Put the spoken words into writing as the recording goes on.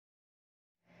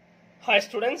Hi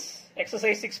students,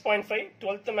 exercise 6.5,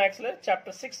 12th max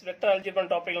chapter 6 vector algebra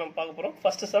topic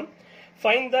first sum,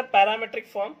 find the parametric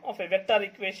form of a vector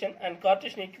equation and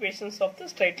Cartesian equations of the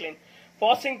straight line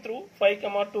passing through 5,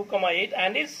 2, 8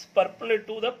 and is perpendicular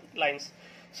to the lines.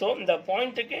 So the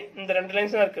point in the two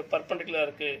lines are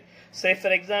perpendicular. Say for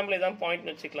example, this point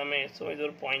so this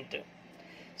is point.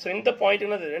 So in the point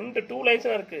the two lines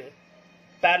are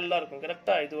parallel, correct?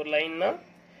 This is line,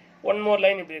 one more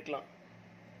line.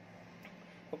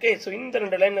 Okay, so in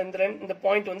the line and the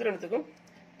point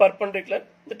perpendicular,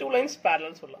 the two lines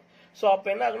parallel. So appo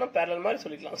enna aguna parallel mari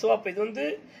solikalam. So appo idu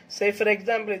vandu say for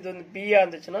example idu vandu b ah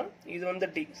irundhuchuna idu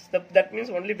vandu d. That means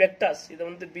only vectors. Idu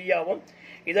vandu b avum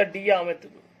idu d avum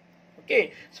edukku. Okay,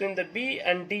 so in the b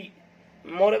and d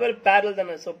moreover parallel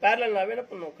than, so parallel nave enna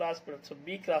pannum cross product. So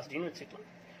b cross d nu vechikalam.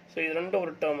 So idu rendu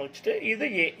oru term vechittu idu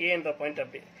a endra point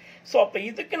apdi. So appo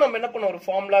idukku நம்ம என்ன பண்ண ஒரு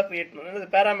formula create பண்ணனும்,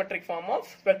 the parametric form of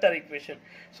vector equation.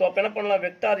 So appo என்ன பண்ணலாம்,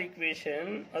 vector equation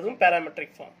அதுவும்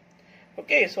parametric form.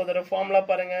 Okay, so the formula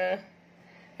பாருங்க,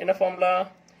 என்ன formula?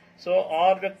 So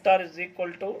r vector is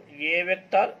equal to a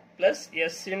vector plus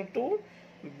s into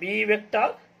b vector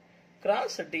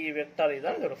cross d vector.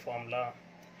 இதுதான் இதோட formula.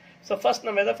 So first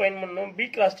நம்ம எதை find பண்ணனும்,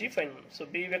 b cross d find பண்ணனும். So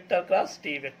b vector cross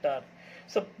d vector.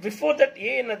 So before that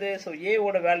a என்னது, so a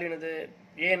ஓட value என்னது,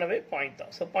 a என்னவே point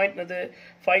தான். So point என்னது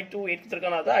 5 2 8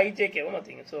 கொடுத்திருக்கானா அது i j k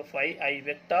nothing. So 5 i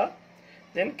vector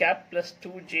then cap plus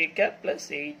 2 j cap plus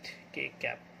 8 k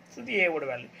cap. So the a ஓட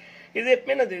value இது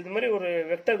எப்பமே என்னது, இது மாதிரி ஒரு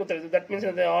வெக்டர் கொடுத்திருக்கு. that means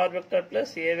the r vector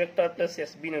plus a vector plus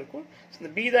s b னு இருக்கும். So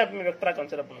இந்த b தான் எப்பமே வெக்டரா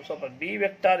கன்சிடர் பண்ணும். So அப்ப b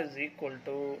vector is equal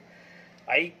to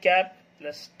i cap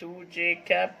plus 2 j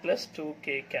cap plus 2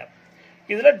 k cap.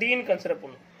 இதுல d னு கன்சிடர்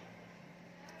பண்ணும்.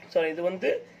 So இது வந்து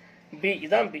b,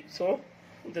 இதான் b. So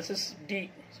this is d.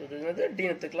 So this is d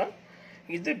எடுத்துக்கலாம்.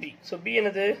 இது b. So b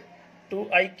என்னது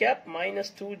 2i cap minus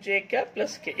 2j cap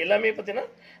plus k. எல்லாமே பார்த்தீங்கன்னா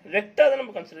வெக்டர் தான்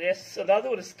நம்ம கன்சிடர். எஸ் அதாவது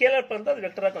ஒரு ஸ்கேலர் பண்ணா அது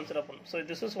வெக்டரா கன்சிடர் பண்ணும். So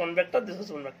this is one vector, this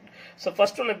is one vector. So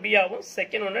first one b ஆகும்,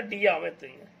 second one d ஆகும்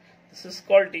எடுத்துங்க. This is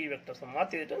called d vector. So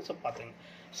மாத்திட்டு so பாத்துங்க.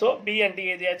 So b and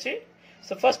d எழுதியாச்சு.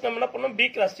 So first நம்ம என்ன பண்ணோம், b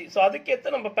cross d. So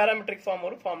அதுக்கேத்த நம்ம parametric form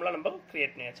ஒரு ஃபார்முலா நம்ம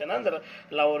கிரியேட் பண்ணியாச்சு. அந்த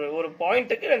ஒரு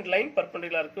பாயிண்ட்க்கு ரெண்டு லைன்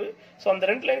பெர்பெண்டிகுலரா இருக்கு. So அந்த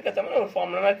ரெண்டு லைனுக்கு ஏத்த மாதிரி ஒரு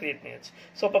ஃபார்முலா கிரியேட் பண்ணியாச்சு.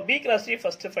 So அப்ப b cross d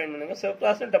first find பண்ணுங்க. So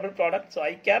cross double product. So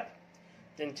i cap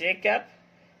then j cap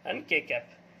and k cap.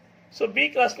 So b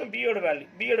cross b ஓட வேல்யூ,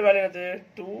 b ஓட வேல்யூ என்னது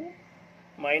 2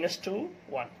 minus 2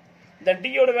 1. Then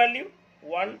d ஓட value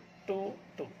 1 2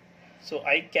 2. So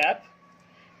i cap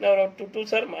now 2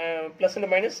 2s are plus and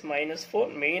minus minus 4.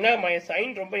 மெயினா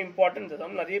sign ரொம்ப important.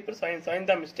 நிறைய பேர் sign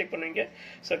தான் mistake பண்ணுவீங்க.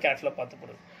 ஸோ கேர்ஃபுல்லாக பார்த்து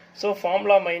போடுங்க. So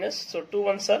formula minus, so 2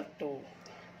 1s are 2,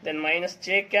 then minus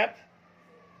j cap.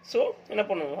 So என்ன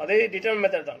பண்ணுவோம், அதே டிட்டர்மினன்ட்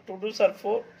மெத்தட் தான். 2 2s are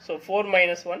 4, so 4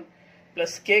 minus 1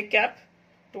 plus k cap.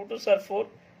 2 2s are 4,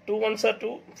 2 1s are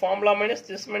 2, formula minus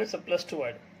this minus plus 2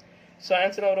 ஆகிடும். So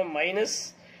answer வரும் minus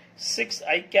 6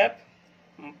 i cap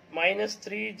minus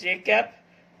 3 j cap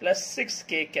plus 6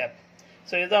 k cap.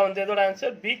 So இதுதான் வந்து இதோட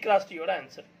answer, b cross d யோட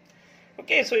answer.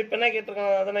 Okay, so இப்போ என்ன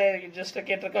கேட்டிருக்காங்க, அதனை ஜஸ்ட்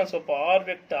கேட்டிருக்கான். ஸோ இப்போ r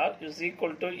vector is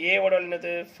equal to a ஓட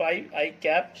என்னது 5 i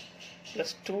cap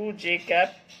plus 2 j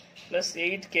cap plus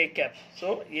 8 k cap. So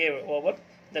a over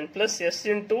then plus s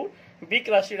into b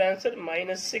cross d answer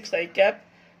minus 6 i cap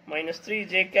minus 3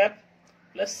 j cap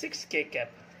plus 6 k cap.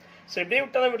 So இப்படியே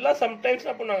விட்டாலும் விடலாம். Sometimes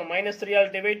என்ன பண்ணுவாங்க, minus 3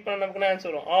 all divide பண்ண நமக்கு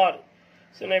answer வரும் r.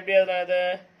 So நான் எப்படி அதை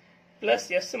plus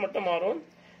s மட்டும் மாறும்.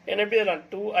 என்ன எப்படி இதெல்லாம்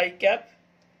 2i cap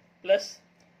plus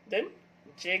then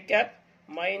j cap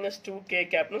minus 2k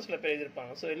cap னு சில பேர்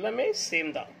எழுதிருப்பாங்க. ஸோ எல்லாமே சேம்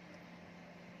தான்.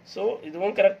 ஸோ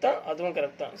இதுவும் கரெக்ட் தான், அதுவும்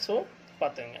கரெக்ட் தான். ஸோ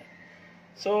பார்த்துங்க.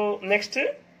 ஸோ நெக்ஸ்ட்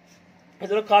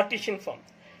இதோட கார்ட்டீசியன் ஃபார்ம்.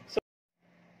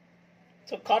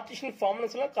 ஸோ கார்ட்டீசியன் ஃபார்ம்னு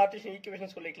சொல்லலாம், கார்ட்டீசியன்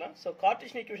ஈக்குவேஷன் சொல்லிக்கலாம். ஸோ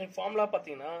கார்ட்டீசியன் ஈக்குவேஷன் ஃபார்முலா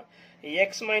பார்த்தீங்கன்னா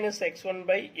x minus x1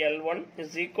 by L1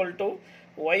 is equal to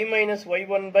y minus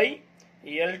y1 by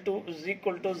L2 is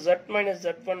equal to z minus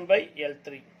z1 by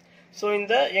L3. So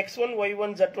இந்த x1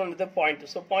 y1 z1 is the point.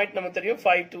 So point நமக்கு தெரியும்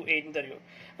 5 to 8 தெரியும்.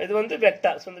 இது வந்து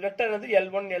vector. So இந்த vector என்னது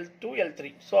L1 L2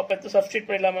 L3. So அப்ப இது சப்ஸ்டிட்யூட்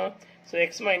பண்ணிடலாமா? So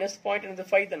x minus point என்னது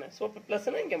 5 தானே. So அப்ப பிளஸ்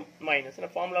இங்க மைனஸ்,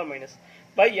 இந்த ஃபார்முலா மைனஸ்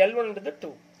by L1 என்னது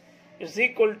 2 is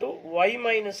equal to y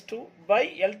minus 2 by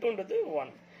L2 என்னது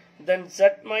 1. Then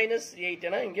z minus 8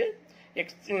 ஏனா இங்க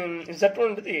z1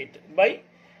 என்னது 8 by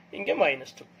இங்க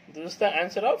minus 2. This is the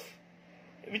answer of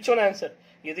which one answer?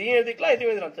 இதையும் எழுதிக்கலாம்,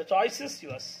 இதையும் எழுதலாம். The choice is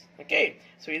yours. Okay,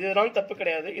 so இதுதான் தப்பு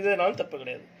கிடையாது, இதுதான் தப்பு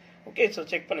கிடையாது. Okay, so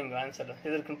செக் பண்ணுங்க ஆன்சர்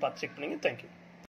எது இருக்குன்னு பார்த்து செக் பண்ணுங்க. Thank you.